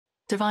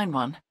Divine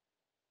One,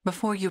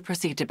 before you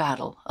proceed to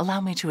battle, allow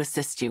me to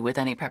assist you with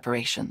any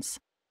preparations.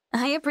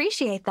 I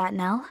appreciate that,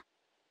 Nell.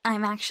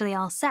 I'm actually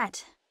all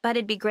set, but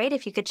it'd be great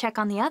if you could check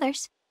on the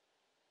others.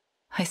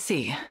 I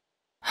see.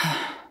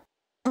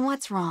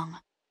 What's wrong?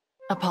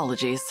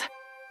 Apologies.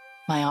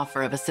 My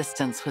offer of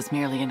assistance was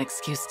merely an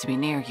excuse to be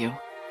near you.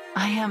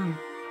 I am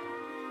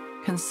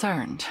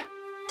concerned.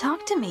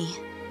 Talk to me.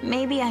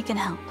 Maybe I can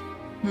help.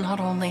 Not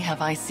only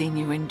have I seen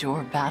you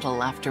endure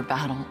battle after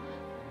battle,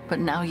 but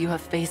now you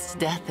have faced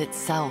death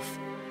itself.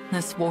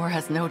 This war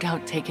has no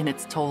doubt taken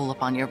its toll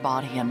upon your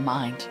body and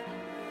mind.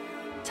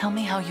 Tell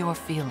me how you're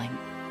feeling.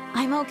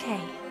 I'm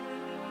okay.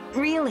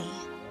 Really.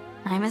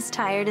 I'm as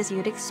tired as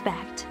you'd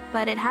expect,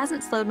 but it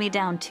hasn't slowed me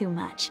down too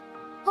much.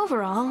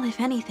 Overall, if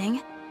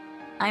anything,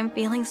 I'm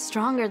feeling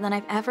stronger than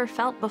I've ever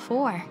felt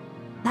before.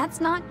 That's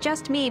not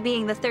just me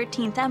being the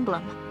 13th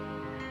emblem.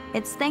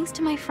 It's thanks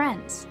to my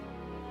friends.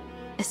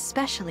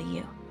 Especially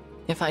you.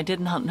 If I did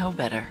not know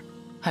better,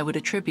 I would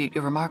attribute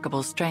your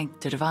remarkable strength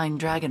to divine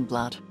dragon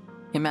blood.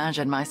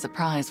 Imagine my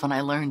surprise when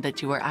I learned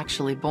that you were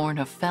actually born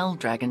of fell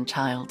dragon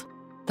child.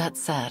 That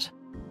said,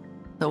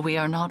 though we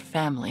are not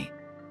family,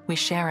 we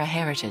share a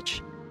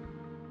heritage.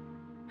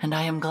 And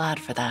I am glad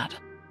for that.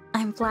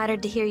 I'm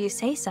flattered to hear you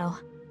say so.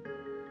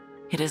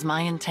 It is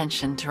my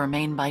intention to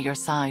remain by your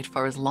side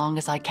for as long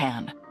as I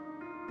can,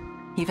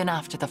 even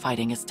after the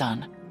fighting is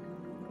done.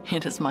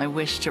 It is my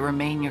wish to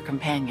remain your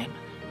companion,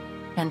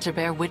 and to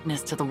bear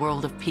witness to the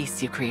world of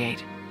peace you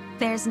create.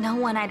 There's no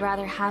one I'd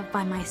rather have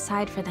by my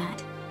side for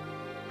that.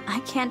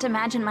 I can't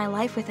imagine my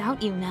life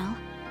without you now.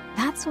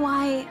 That's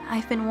why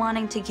I've been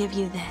wanting to give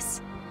you this.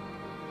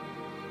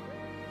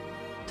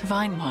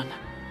 Divine One,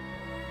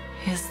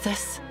 is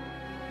this...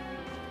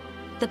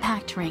 The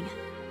Pact Ring.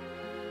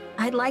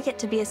 I'd like it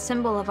to be a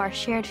symbol of our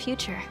shared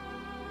future.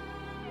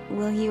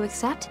 Will you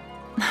accept?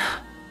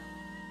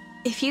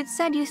 If you'd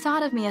said you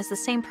thought of me as the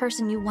same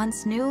person you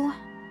once knew,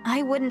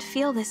 I wouldn't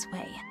feel this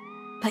way.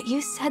 But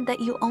you said that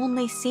you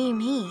only see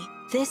me,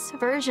 this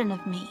version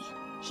of me,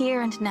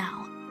 here and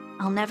now.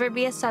 I'll never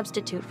be a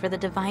substitute for the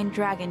divine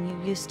dragon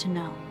you used to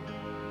know.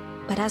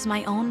 But as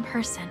my own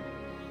person,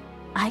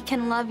 I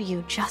can love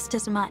you just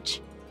as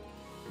much.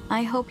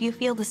 I hope you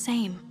feel the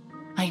same.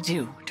 I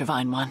do,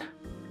 Divine One.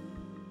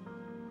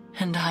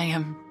 And I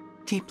am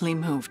deeply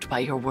moved by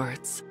your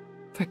words.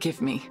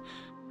 Forgive me.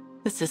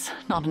 This is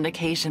not an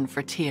occasion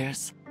for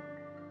tears.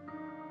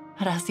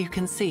 But as you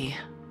can see,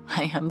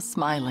 I am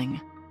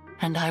smiling,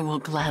 and I will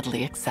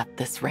gladly accept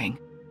this ring.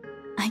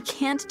 I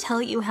can't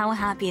tell you how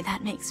happy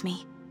that makes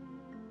me.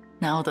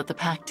 Now that the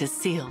pact is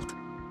sealed,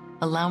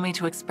 allow me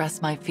to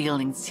express my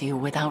feelings to you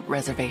without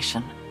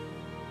reservation.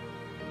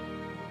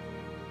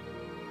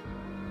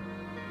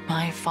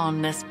 My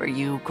fondness for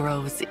you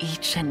grows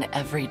each and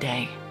every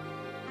day.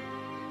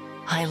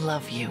 I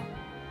love you.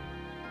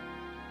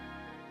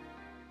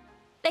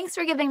 Thanks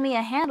for giving me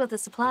a hand with the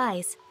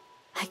supplies.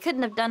 I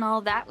couldn't have done all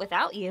that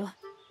without you.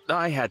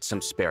 I had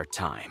some spare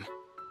time.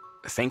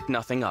 Think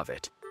nothing of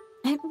it.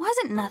 It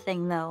wasn't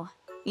nothing, though.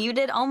 You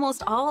did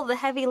almost all the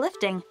heavy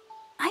lifting.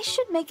 I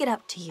should make it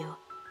up to you.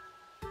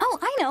 Oh,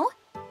 I know.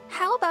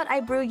 How about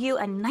I brew you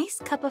a nice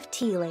cup of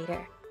tea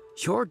later?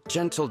 Your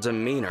gentle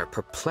demeanor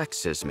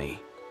perplexes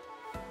me.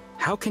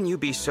 How can you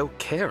be so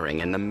caring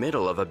in the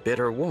middle of a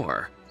bitter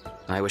war?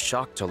 I was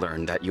shocked to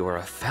learn that you are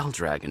a fell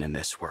dragon in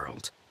this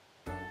world.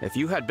 If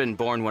you had been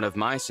born one of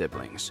my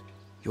siblings,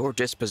 your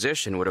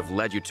disposition would have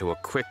led you to a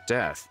quick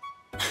death.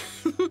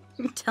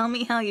 Tell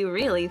me how you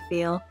really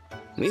feel.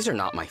 These are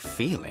not my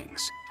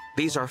feelings.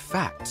 These are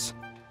facts.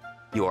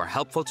 You are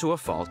helpful to a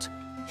fault,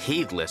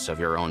 heedless of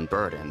your own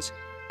burdens,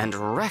 and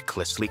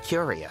recklessly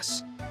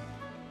curious.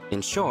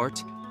 In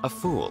short, a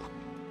fool.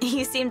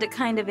 You seem to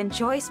kind of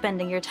enjoy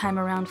spending your time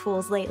around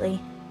fools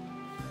lately.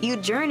 You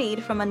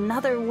journeyed from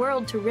another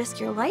world to risk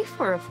your life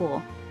for a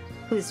fool,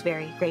 who's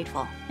very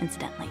grateful,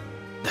 incidentally.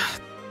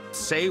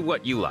 Say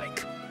what you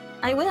like.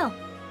 I will,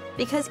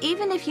 because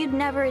even if you'd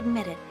never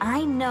admit it,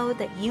 I know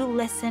that you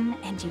listen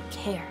and you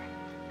care.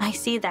 I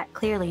see that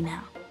clearly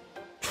now.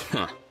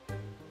 Huh.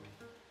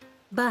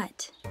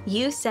 But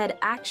you said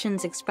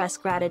actions express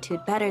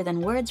gratitude better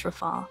than words,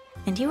 Rafal,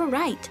 and you were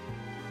right.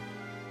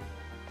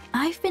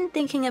 I've been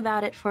thinking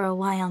about it for a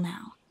while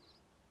now,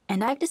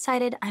 and I've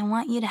decided I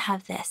want you to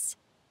have this.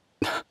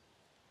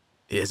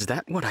 Is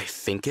that what I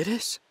think it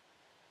is?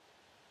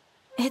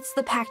 It's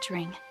the Pact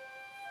Ring,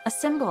 a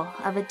symbol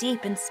of a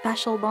deep and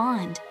special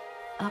bond,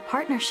 a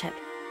partnership.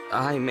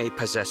 I may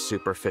possess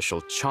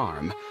superficial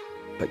charm,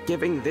 but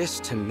giving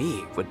this to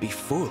me would be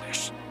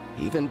foolish,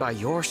 even by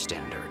your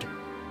standard.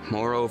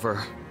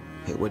 Moreover,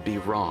 it would be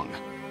wrong.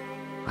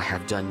 I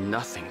have done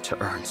nothing to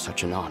earn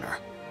such an honor.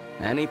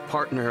 Any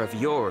partner of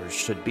yours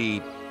should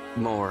be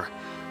more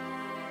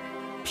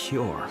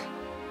pure.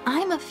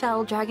 I'm a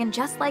fell dragon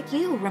just like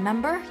you,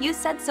 remember? You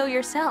said so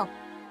yourself.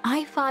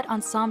 I fought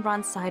on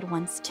Sombron's side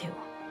once too.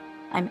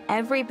 I'm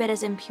every bit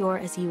as impure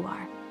as you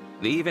are.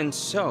 Even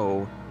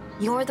so...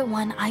 You're the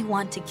one I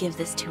want to give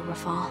this to,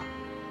 Rafal.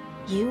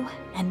 You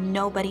and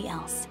nobody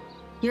else.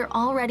 You're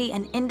already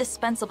an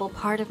indispensable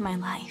part of my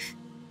life.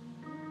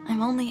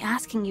 I'm only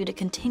asking you to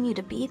continue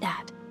to be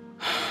that.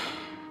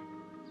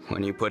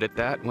 When you put it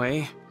that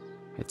way,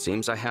 it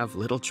seems I have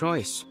little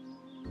choice.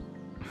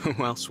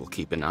 Who else will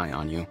keep an eye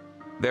on you?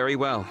 Very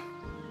well.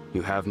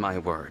 You have my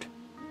word.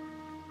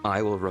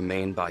 I will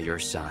remain by your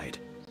side,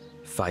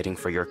 fighting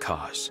for your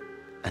cause,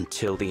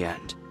 until the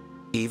end.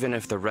 Even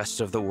if the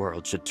rest of the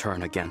world should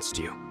turn against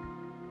you,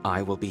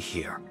 I will be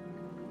here.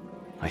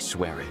 I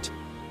swear it.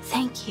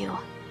 Thank you.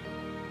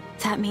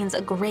 That means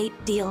a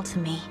great deal to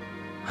me.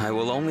 I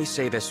will only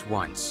say this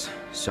once,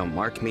 so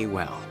mark me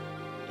well.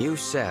 You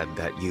said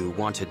that you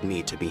wanted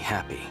me to be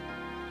happy.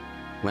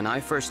 When I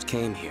first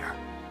came here,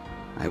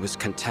 I was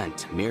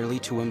content merely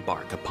to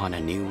embark upon a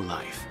new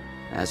life,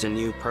 as a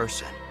new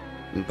person.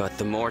 But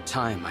the more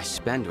time I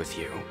spend with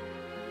you,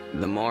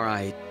 the more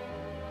I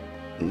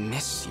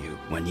miss you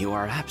when you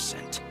are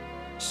absent.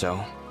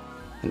 So,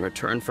 in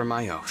return for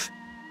my oath,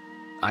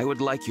 I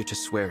would like you to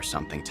swear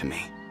something to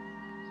me.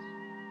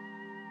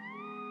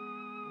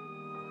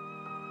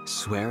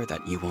 Swear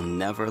that you will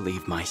never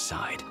leave my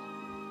side.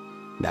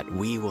 That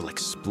we will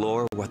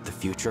explore what the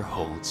future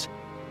holds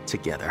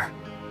together.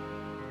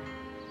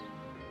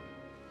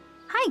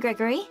 Hi,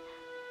 Gregory.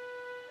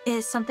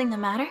 Is something the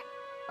matter?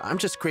 I'm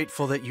just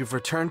grateful that you've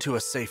returned to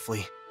us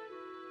safely.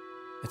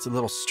 It's a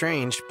little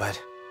strange,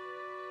 but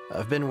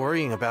I've been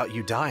worrying about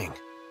you dying.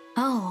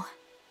 Oh.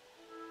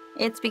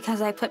 It's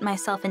because I put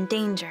myself in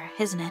danger,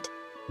 isn't it?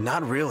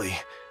 Not really.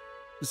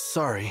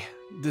 Sorry,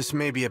 this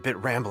may be a bit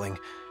rambling,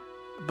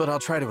 but I'll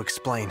try to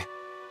explain.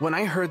 When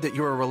I heard that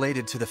you were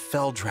related to the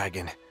Fell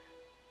Dragon,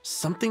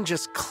 something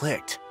just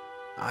clicked.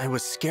 I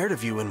was scared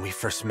of you when we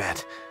first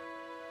met.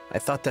 I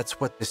thought that's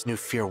what this new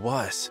fear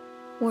was.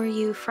 Were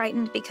you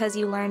frightened because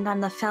you learned I'm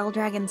the Fell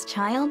Dragon's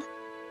child?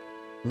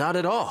 Not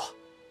at all.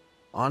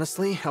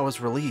 Honestly, I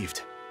was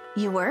relieved.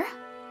 You were?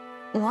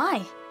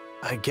 Why?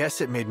 I guess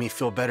it made me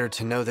feel better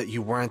to know that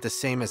you weren't the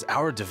same as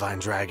our Divine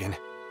Dragon.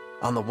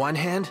 On the one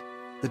hand,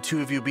 the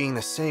two of you being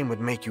the same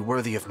would make you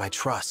worthy of my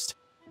trust.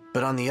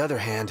 But on the other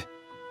hand,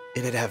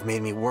 it'd have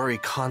made me worry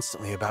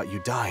constantly about you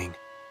dying.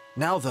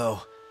 Now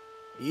though,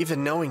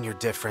 even knowing you're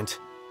different,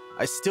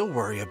 I still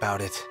worry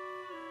about it.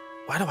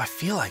 Why do I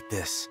feel like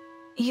this?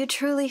 You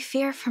truly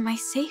fear for my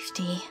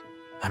safety.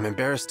 I'm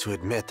embarrassed to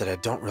admit that I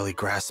don't really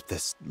grasp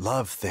this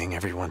love thing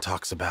everyone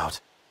talks about.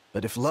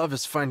 But if love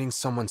is finding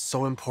someone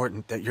so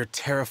important that you're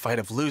terrified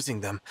of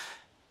losing them,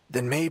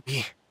 then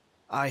maybe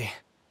I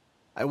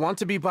want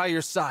to be by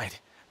your side,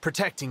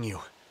 protecting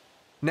you,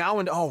 now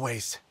and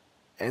always.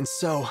 And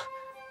so,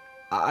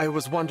 I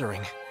was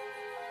wondering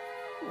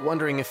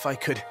if I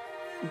could,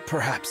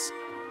 perhaps,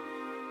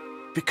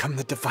 become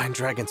the Divine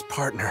Dragon's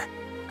partner.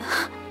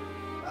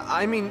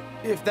 I mean,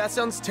 if that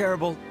sounds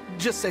terrible,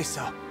 just say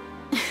so.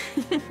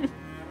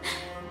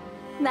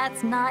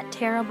 That's not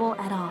terrible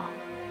at all.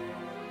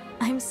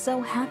 I'm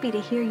so happy to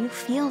hear you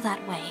feel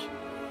that way.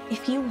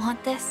 If you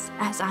want this,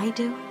 as I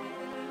do,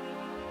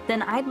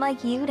 then I'd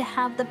like you to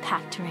have the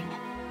Pact Ring.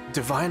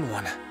 Divine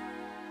One.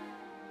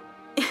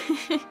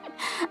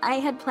 I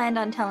had planned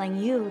on telling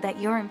you that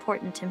you're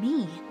important to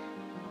me,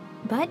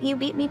 but you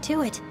beat me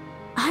to it.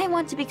 I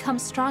want to become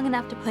strong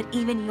enough to put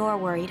even your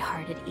worried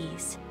heart at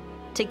ease.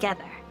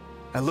 Together.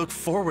 I look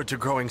forward to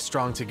growing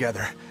strong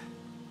together.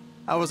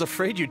 I was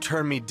afraid you'd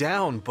turn me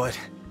down, but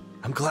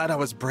I'm glad I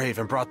was brave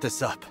and brought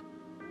this up.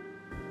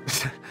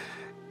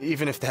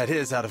 Even if that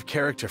is out of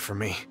character for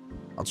me,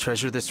 I'll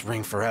treasure this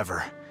ring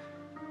forever.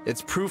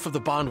 It's proof of the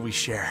bond we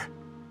share.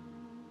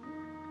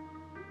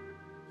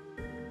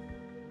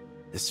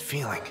 This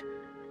feeling,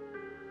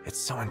 it's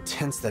so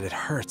intense that it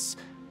hurts,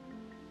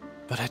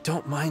 but I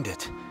don't mind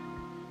it.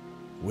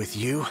 With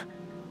you,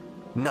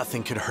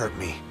 nothing could hurt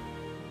me.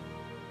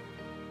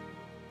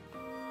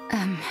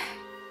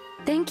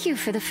 Thank you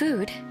for the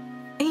food.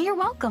 You're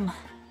welcome.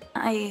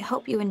 I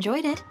hope you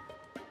enjoyed it.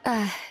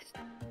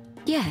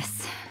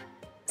 Yes.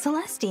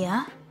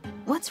 Zelestia,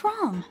 what's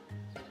wrong?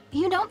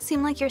 You don't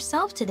seem like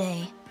yourself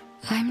today.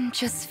 I'm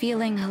just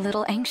feeling a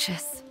little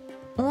anxious.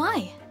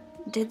 Why?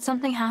 Did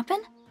something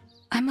happen?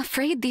 I'm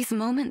afraid these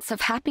moments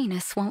of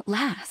happiness won't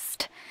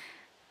last.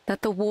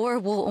 That the war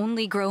will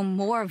only grow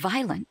more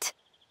violent.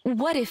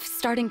 What if,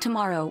 starting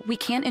tomorrow, we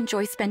can't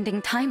enjoy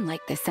spending time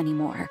like this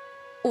anymore?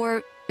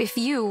 Or if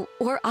you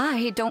or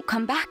I don't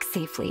come back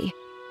safely?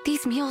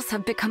 These meals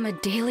have become a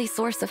daily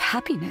source of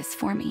happiness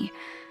for me.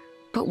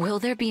 But will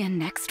there be a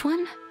next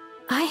one?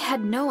 I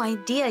had no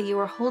idea you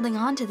were holding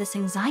on to this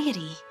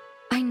anxiety.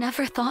 I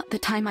never thought the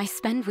time I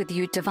spend with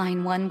you,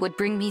 Divine One, would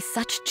bring me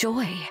such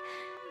joy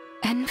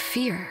and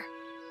fear.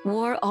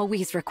 War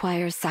always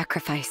requires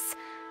sacrifice.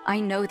 I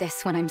know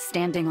this when I'm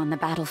standing on the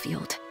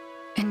battlefield.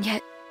 And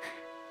yet,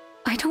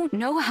 I don't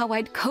know how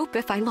I'd cope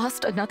if I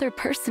lost another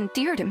person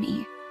dear to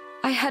me.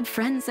 I had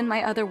friends in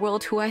my other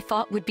world who I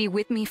thought would be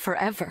with me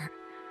forever.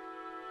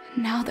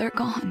 Now they're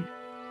gone.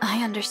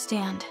 I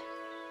understand.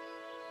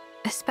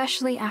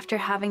 Especially after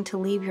having to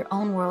leave your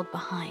own world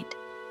behind.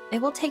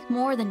 It will take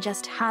more than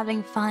just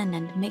having fun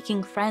and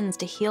making friends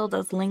to heal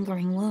those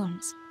lingering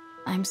wounds.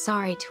 I'm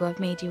sorry to have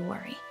made you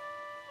worry.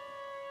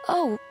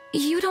 Oh,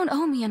 You don't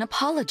owe me an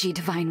apology,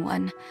 Divine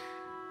One.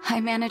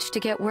 I managed to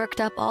get worked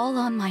up all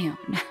on my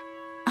own.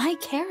 I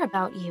care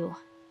about you,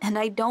 and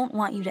I don't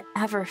want you to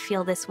ever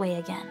feel this way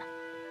again.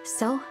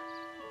 So,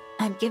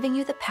 I'm giving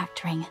you the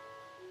Pact Ring.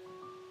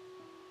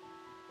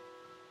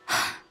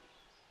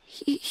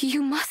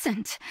 You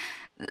mustn't.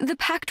 The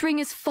Pact Ring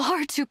is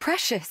far too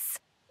precious.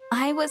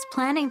 I was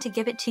planning to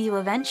give it to you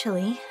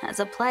eventually, as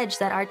a pledge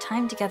that our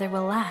time together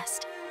will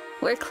last.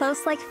 We're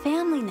close like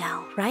family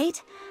now,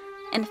 right?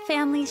 And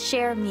families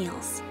share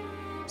meals.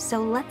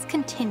 So let's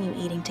continue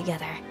eating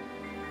together.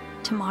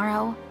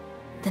 Tomorrow,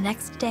 the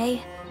next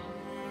day,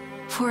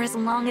 for as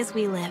long as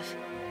we live.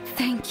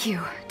 Thank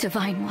you,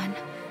 Divine One.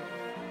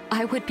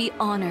 I would be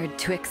honored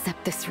to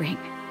accept this ring.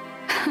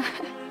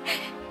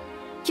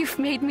 You've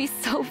made me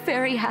so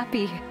very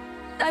happy.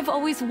 I've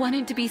always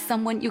wanted to be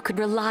someone you could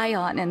rely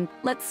on and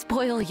let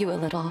spoil you a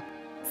little.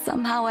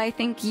 Somehow I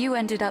think you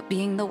ended up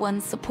being the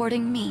one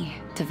supporting me,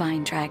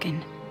 Divine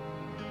Dragon.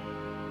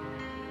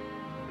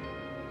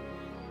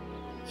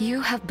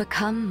 You have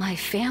become my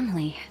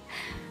family.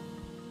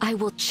 I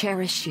will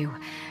cherish you,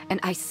 and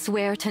I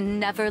swear to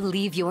never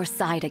leave your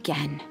side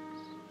again.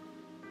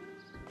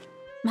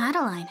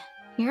 Madeline,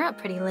 you're up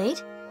pretty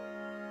late.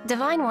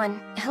 Divine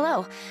One,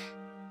 hello.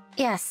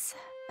 Yes,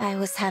 I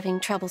was having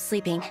trouble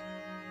sleeping.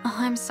 Oh,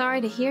 I'm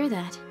sorry to hear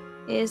that.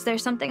 Is there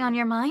something on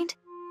your mind?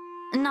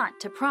 Not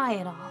to pry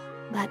at all,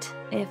 but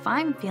if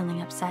I'm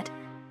feeling upset,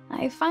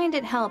 I find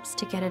it helps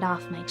to get it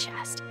off my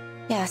chest.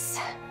 Yes,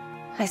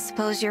 I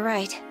suppose you're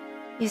right.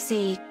 You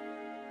see,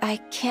 I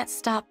can't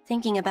stop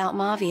thinking about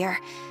Mauvier.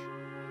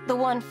 The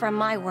one from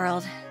my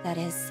world, that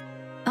is.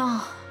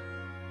 Oh,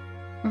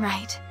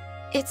 right.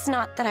 It's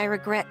not that I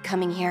regret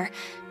coming here.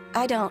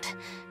 I don't.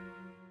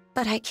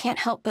 But I can't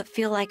help but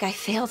feel like I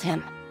failed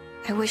him.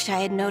 I wish I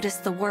had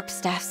noticed the warp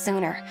staff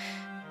sooner.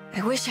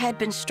 I wish I had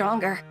been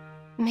stronger.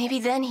 Maybe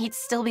then he'd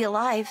still be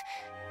alive,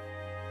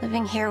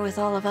 living here with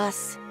all of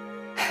us.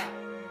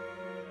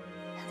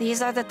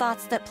 These are the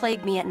thoughts that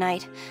plague me at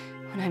night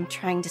when I'm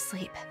trying to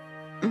sleep.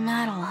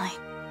 Madeline.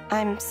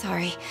 I'm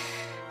sorry.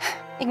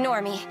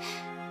 Ignore me.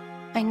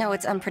 I know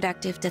it's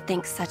unproductive to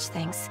think such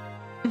things.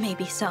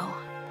 Maybe so.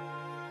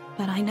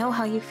 But I know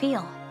how you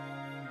feel.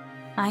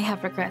 I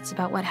have regrets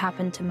about what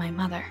happened to my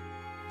mother.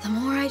 The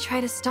more I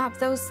try to stop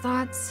those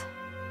thoughts,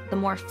 the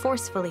more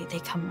forcefully they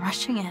come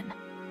rushing in.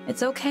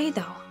 It's okay,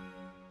 though.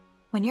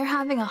 When you're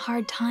having a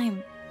hard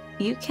time,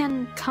 you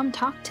can come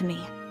talk to me.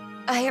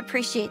 I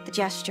appreciate the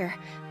gesture,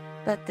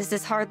 but this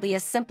is hardly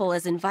as simple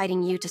as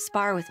inviting you to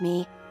spar with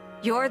me.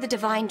 You're the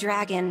Divine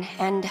Dragon,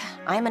 and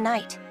I'm a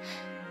knight.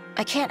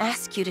 I can't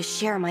ask you to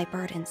share my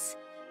burdens.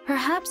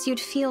 Perhaps you'd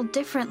feel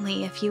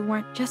differently if you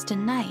weren't just a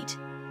knight,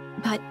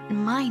 but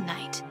my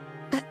knight.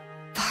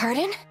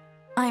 Pardon?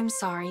 I'm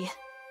sorry.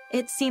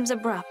 It seems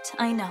abrupt,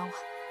 I know.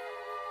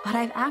 But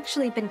I've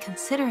actually been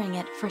considering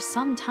it for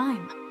some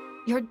time.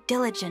 You're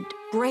diligent,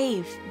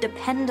 brave,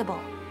 dependable.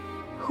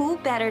 Who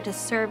better to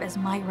serve as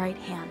my right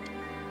hand?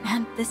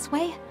 And this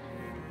way,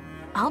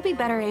 I'll be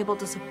better able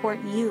to support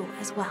you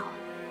as well.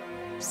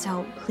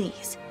 So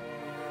please,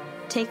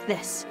 take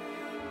this.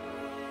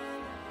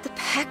 The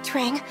Pact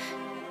Ring?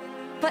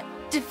 But,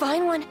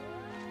 Divine One...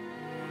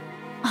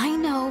 I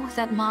know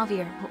that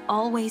Mauvier will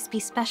always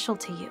be special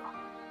to you.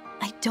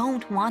 I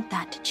don't want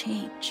that to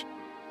change.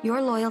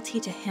 Your loyalty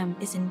to him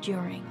is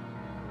enduring,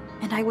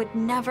 and I would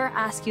never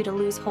ask you to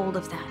lose hold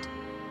of that.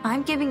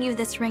 I'm giving you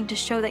this ring to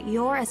show that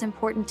you're as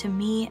important to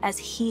me as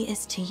he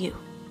is to you.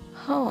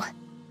 Oh,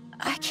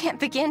 I can't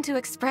begin to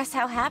express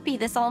how happy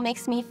this all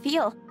makes me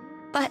feel.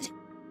 But,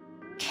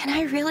 can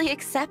I really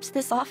accept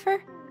this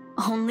offer?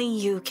 Only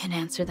you can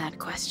answer that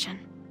question.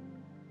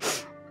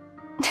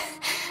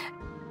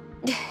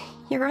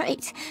 You're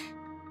right.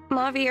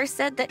 Mauvier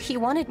said that he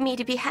wanted me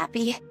to be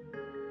happy.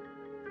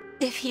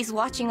 If he's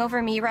watching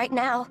over me right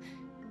now,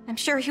 I'm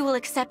sure he will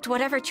accept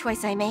whatever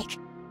choice I make.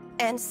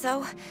 And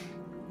so,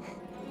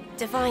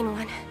 Divine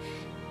One,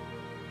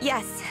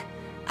 yes,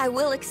 I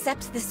will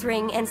accept this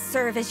ring and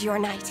serve as your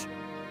knight.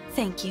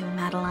 Thank you,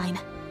 Madeline.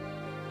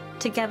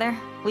 Together,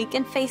 we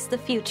can face the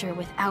future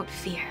without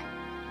fear.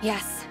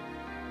 Yes.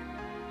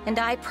 And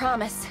I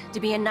promise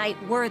to be a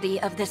knight worthy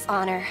of this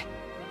honor.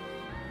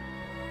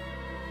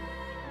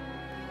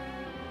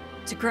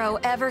 To grow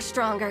ever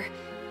stronger,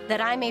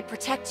 that I may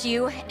protect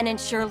you and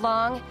ensure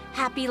long,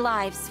 happy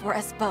lives for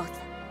us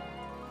both.